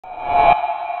Hi,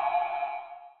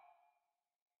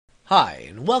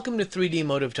 and welcome to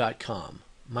 3dmotive.com.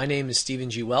 My name is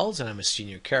Stephen G. Wells, and I'm a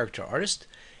senior character artist.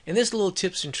 In this little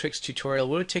tips and tricks tutorial,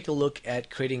 we're going to take a look at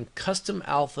creating custom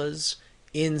alphas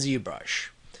in zBrush.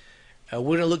 We're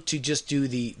going to look to just do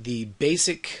the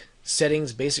basic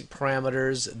settings, basic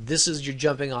parameters. This is your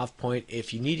jumping off point.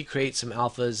 If you need to create some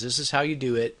alphas, this is how you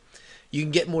do it. You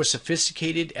can get more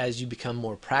sophisticated as you become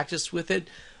more practiced with it,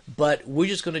 but we're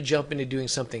just going to jump into doing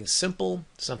something simple,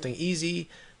 something easy,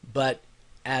 but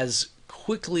as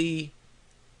quickly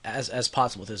as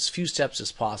possible, with as few steps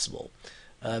as possible.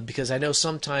 Because I know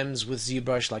sometimes with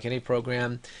ZBrush, like any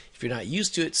program, if you're not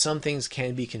used to it, some things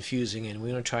can be confusing, and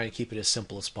we're going to try to keep it as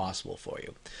simple as possible for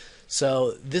you.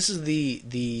 So this is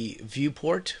the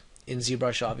viewport in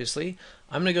ZBrush, obviously.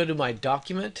 I'm going to go to my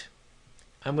document.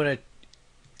 I'm going to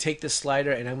take this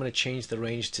slider and I'm going to change the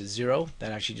range to 0.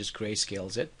 That actually just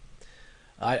grayscales it.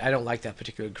 I don't like that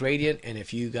particular gradient, and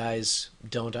if you guys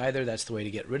don't either, that's the way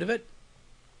to get rid of it.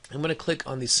 I'm going to click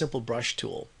on the Simple Brush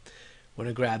tool. I'm going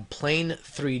to grab Plane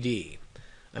 3D.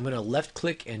 I'm going to left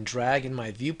click and drag in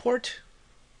my viewport.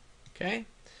 Okay.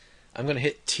 I'm going to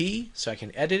hit T so I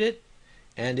can edit it,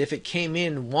 and if it came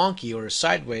in wonky or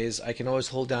sideways, I can always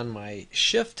hold down my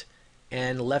Shift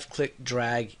and left click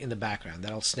drag in the background.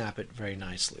 That'll snap it very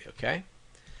nicely. Okay.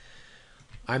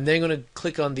 I'm then going to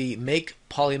click on the Make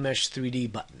Polymesh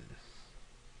 3D button.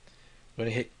 I'm going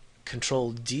to hit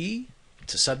Control D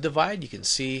to subdivide. You can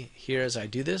see here as I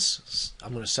do this,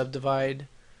 I'm going to subdivide,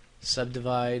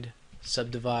 subdivide,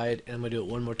 subdivide, and I'm going to do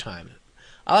it one more time.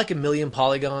 I like 1,000,000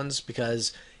 polygons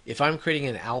because if I'm creating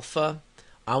an alpha,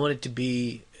 I want it to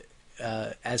be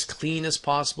as clean as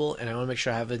possible, and I want to make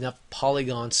sure I have enough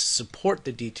polygons to support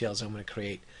the details I'm going to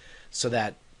create so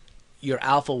that your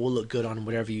alpha will look good on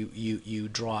whatever you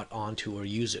draw it onto or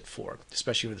use it for,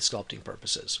 especially for the sculpting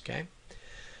purposes. Okay,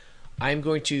 I'm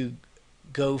going to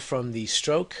go from the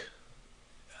stroke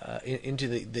into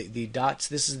the dots.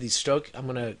 This is the stroke. I'm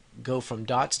going to go from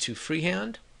dots to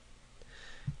freehand.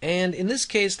 And in this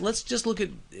case, let's just look at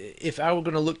if I were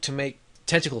going to look to make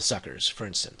tentacle suckers, for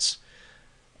instance.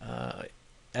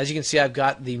 As you can see, I've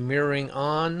got the mirroring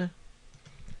on,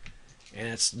 and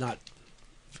it's not.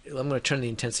 I'm going to turn the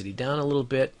intensity down a little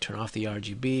bit, turn off the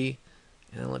RGB,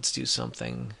 and let's do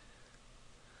something,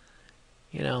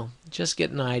 just get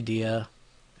an idea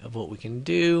of what we can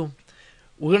do.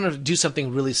 We're going to do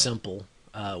something really simple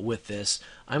with this.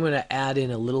 I'm going to add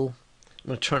in a little, I'm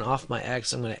going to turn off my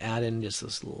X, I'm going to add in just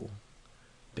this little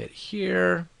bit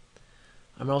here.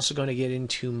 I'm also going to get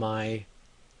into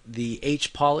the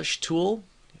H polish tool.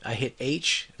 I hit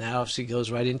H, and that obviously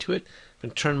goes right into it. I'm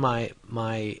going to turn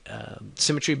my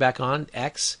symmetry back on,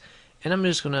 X, and I'm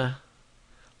just going to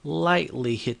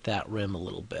lightly hit that rim a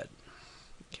little bit.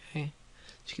 Okay,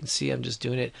 as you can see, I'm just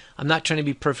doing it. I'm not trying to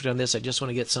be perfect on this. I just want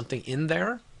to get something in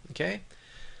there. Okay.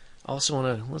 I also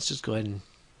want to, let's just go ahead and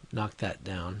knock that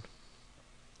down.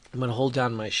 I'm going to hold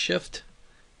down my Shift.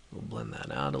 We'll blend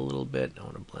that out a little bit. I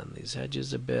want to blend these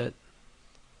edges a bit.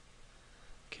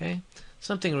 Okay,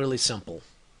 something really simple.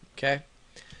 Okay.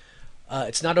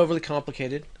 It's not overly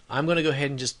complicated. I'm going to go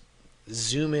ahead and just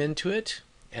zoom into it,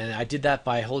 and I did that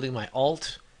by holding my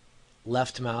Alt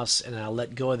left mouse, and I'll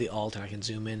let go of the Alt and I can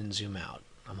zoom in and zoom out.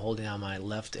 I'm holding on my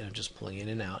left and I'm just pulling in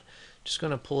and out. Just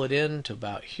going to pull it in to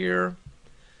about here.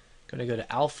 Going to go to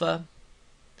Alpha.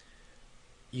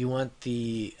 You want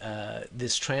the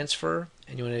this transfer,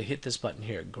 and you want to hit this button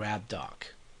here, Grab Dock.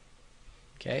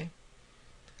 Okay.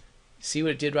 See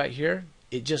what it did right here?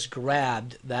 It just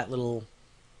grabbed that little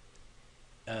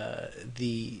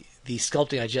the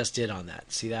sculpting I just did on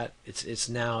that. See that? It's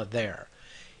now there.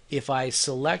 If I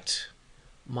select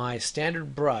my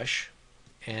standard brush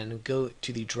and go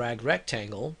to the drag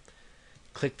rectangle,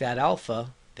 click that alpha,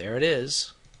 there it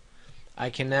is. I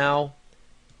can now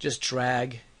just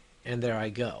drag, and there I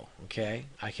go. Okay,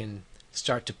 I can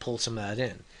start to pull some of that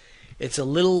in. It's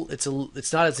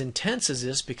not as intense as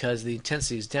this because the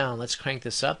intensity is down. Let's crank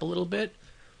this up a little bit.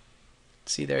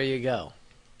 See, there you go.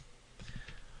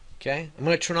 Okay, I'm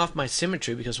going to turn off my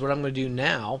symmetry because what I'm going to do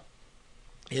now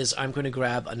is I'm going to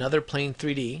grab another Plane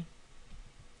 3D.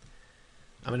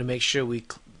 I'm going to make sure we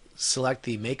select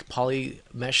the Make Polymesh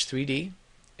 3D,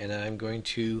 and I'm going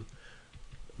to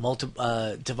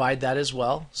divide that as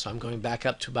well. So I'm going back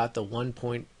up to about the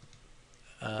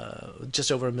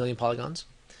just over 1,000,000 polygons.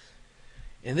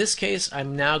 In this case,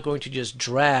 I'm now going to just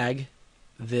drag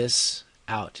this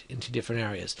out into different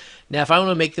areas. Now, if I want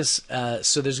to make this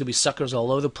so there's going to be suckers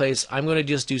all over the place, I'm going to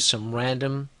just do some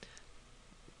random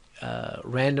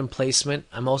placement.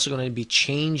 I'm also going to be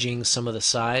changing some of the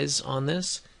size on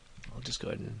this. I'll just go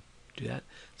ahead and do that.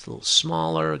 It's a little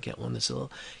smaller. Get one that's a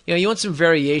little, you want some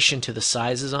variation to the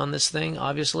sizes on this thing,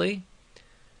 obviously.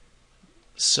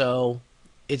 So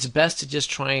it's best to just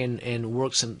try and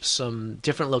work some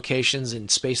different locations and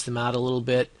space them out a little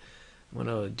bit. I'm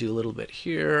going to do a little bit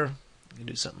here. I'm going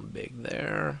to do something big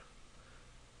there.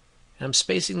 And I'm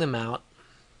spacing them out.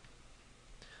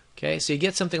 Okay, so you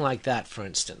get something like that, for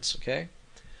instance. Okay,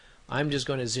 I'm just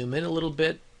going to zoom in a little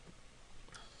bit,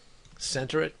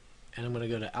 center it, and I'm going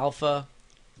to go to Alpha,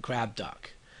 Grab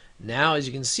Dock. Now, as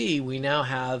you can see, we now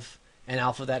have an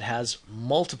alpha that has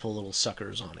multiple little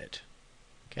suckers on it.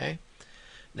 Okay,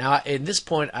 now at this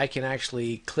point, I can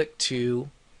actually click to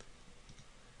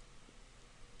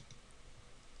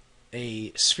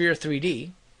a Sphere 3D.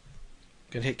 I'm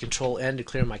going to hit Control N to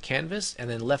clear my canvas,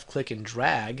 and then left click and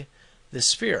drag the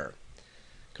sphere.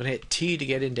 Going to hit T to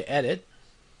get into Edit.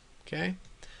 Okay,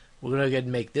 we're going to go ahead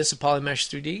and make this a Polymesh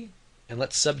 3D, and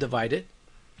let's subdivide it.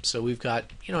 So we've got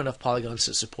enough polygons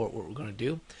to support what we're going to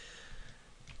do.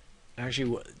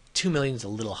 Actually, 2 million is a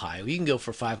little high. We can go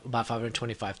for about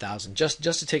 525,000 just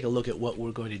to take a look at what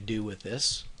we're going to do with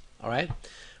this. All right,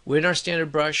 we're in our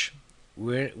standard brush.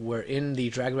 We're in the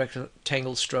drag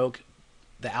rectangle stroke.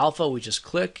 The alpha, we just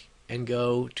click and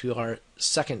go to our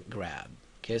second grab.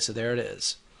 Okay, so there it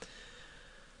is.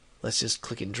 Let's just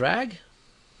click and drag.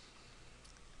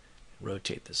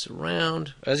 Rotate this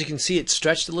around. As you can see, it's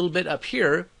stretched a little bit up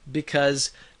here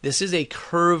because this is a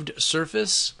curved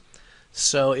surface.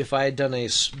 So if I had done a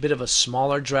bit of a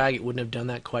smaller drag, it wouldn't have done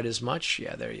that quite as much.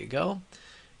 Yeah, there you go.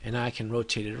 And I can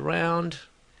rotate it around.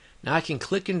 Now I can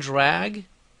click and drag.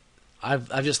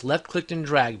 I've just left clicked and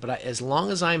dragged, but as long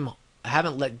as I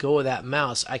haven't let go of that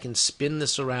mouse, I can spin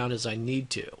this around as I need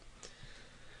to.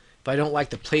 If I don't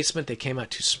like the placement, they came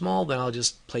out too small, then I'll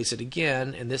just place it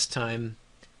again, and this time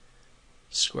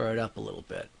square it up a little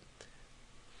bit.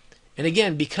 And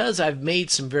again, because I've made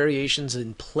some variations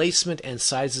in placement and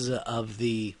sizes of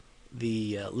the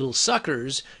little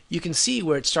suckers, you can see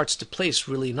where it starts to place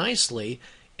really nicely,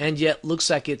 and yet looks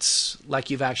like it's like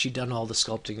you've actually done all the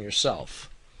sculpting yourself.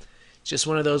 It's just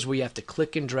one of those where you have to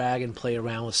click and drag and play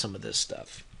around with some of this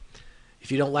stuff.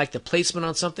 If you don't like the placement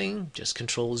on something, just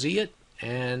Control Z it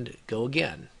and go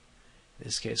again. In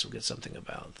this case, we'll get something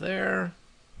about there.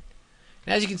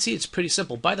 And as you can see, it's pretty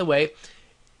simple. By the way,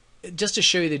 just to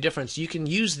show you the difference, you can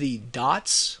use the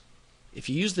dots. If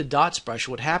you use the dots brush,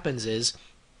 what happens is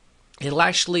it'll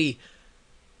actually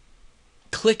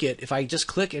click it. If I just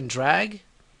click and drag,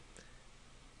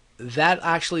 that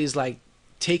actually is like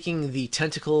taking the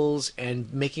tentacles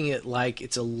and making it like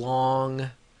it's a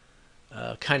long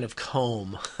kind of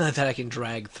comb that I can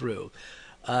drag through.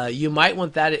 You might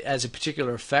want that as a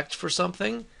particular effect for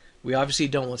something. We obviously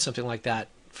don't want something like that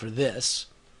for this.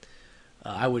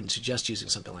 I wouldn't suggest using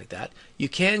something like that. You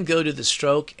can go to the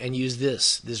stroke and use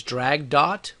this drag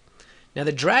dot. Now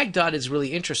the drag dot is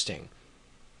really interesting.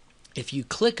 If you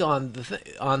click on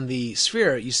the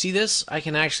sphere, you see this?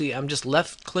 I'm just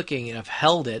left clicking and I've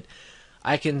held it.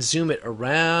 I can zoom it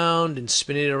around and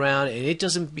spin it around, and it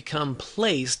doesn't become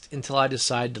placed until I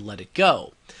decide to let it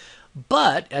go.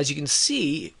 But as you can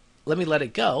see, let me let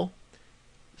it go.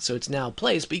 So it's now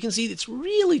placed, but you can see it's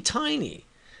really tiny.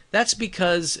 That's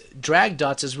because drag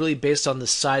dots is really based on the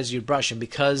size of your brush, and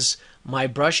because my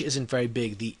brush isn't very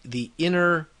big, the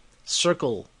inner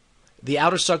circle, the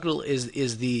outer circle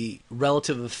is the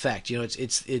relative effect.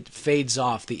 It fades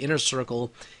off. The inner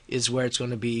circle is where it's going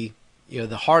to be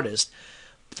the hardest.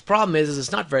 But the problem is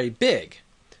it's not very big.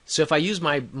 So if I use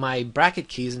my bracket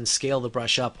keys and scale the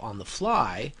brush up on the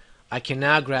fly, I can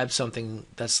now grab something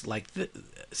that's like this.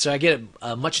 So I get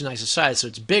a much nicer size, so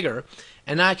it's bigger,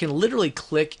 and now I can literally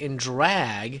click and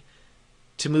drag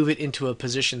to move it into a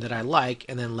position that I like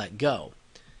and then let go.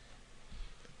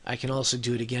 I can also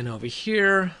do it again over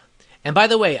here. And by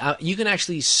the way, you can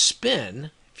actually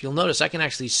spin. If you'll notice, I can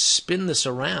actually spin this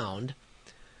around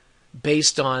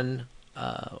based on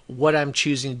what I'm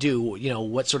choosing to do,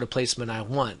 what sort of placement I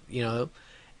want,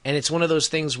 and it's one of those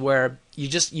things where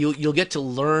you'll get to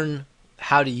learn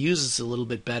how to use this a little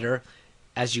bit better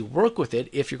as you work with it,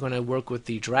 if you're going to work with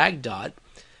the drag dot,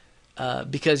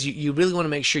 because you really want to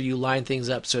make sure you line things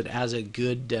up so it has a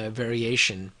good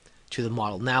variation to the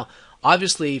model. Now,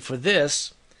 obviously for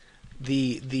this,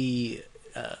 the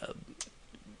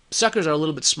suckers are a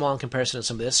little bit small in comparison to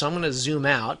some of this, so I'm going to zoom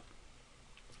out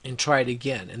and try it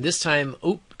again. And this time,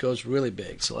 it goes really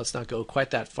big. So let's not go quite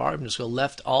that far. I'm just going to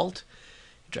left Alt,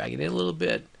 drag it in a little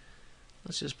bit.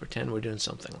 Let's just pretend we're doing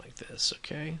something like this,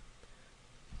 okay?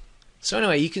 So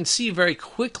anyway, you can see very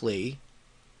quickly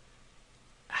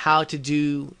how to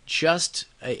do just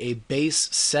a base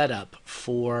setup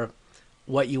for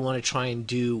what you want to try and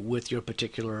do with your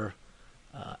particular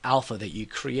alpha that you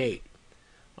create.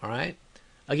 All right.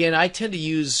 Again, I tend to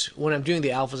use, when I'm doing the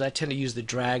alphas, I tend to use the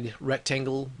drag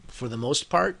rectangle for the most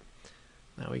part.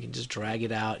 Now we can just drag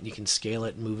it out and you can scale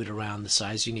it and move it around the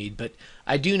size you need. But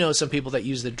I do know some people that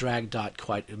use the drag dot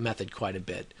method quite a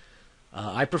bit.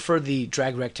 I prefer the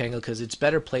drag rectangle because it's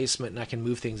better placement and I can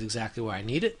move things exactly where I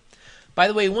need it. By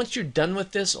the way, once you're done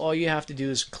with this, all you have to do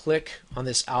is click on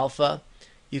this alpha.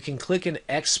 You can click and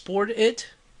export it.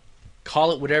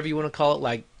 Call it whatever you want to call it,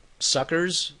 like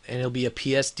suckers, and it'll be a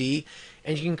PSD.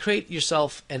 And you can create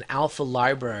yourself an alpha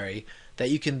library that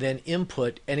you can then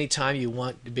input anytime you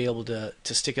want to be able to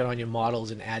stick it on your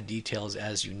models and add details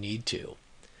as you need to.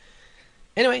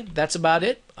 Anyway, that's about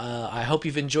it. I hope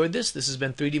you've enjoyed this. This has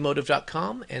been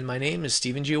 3dmotive.com, and my name is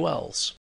Stephen G. Wells.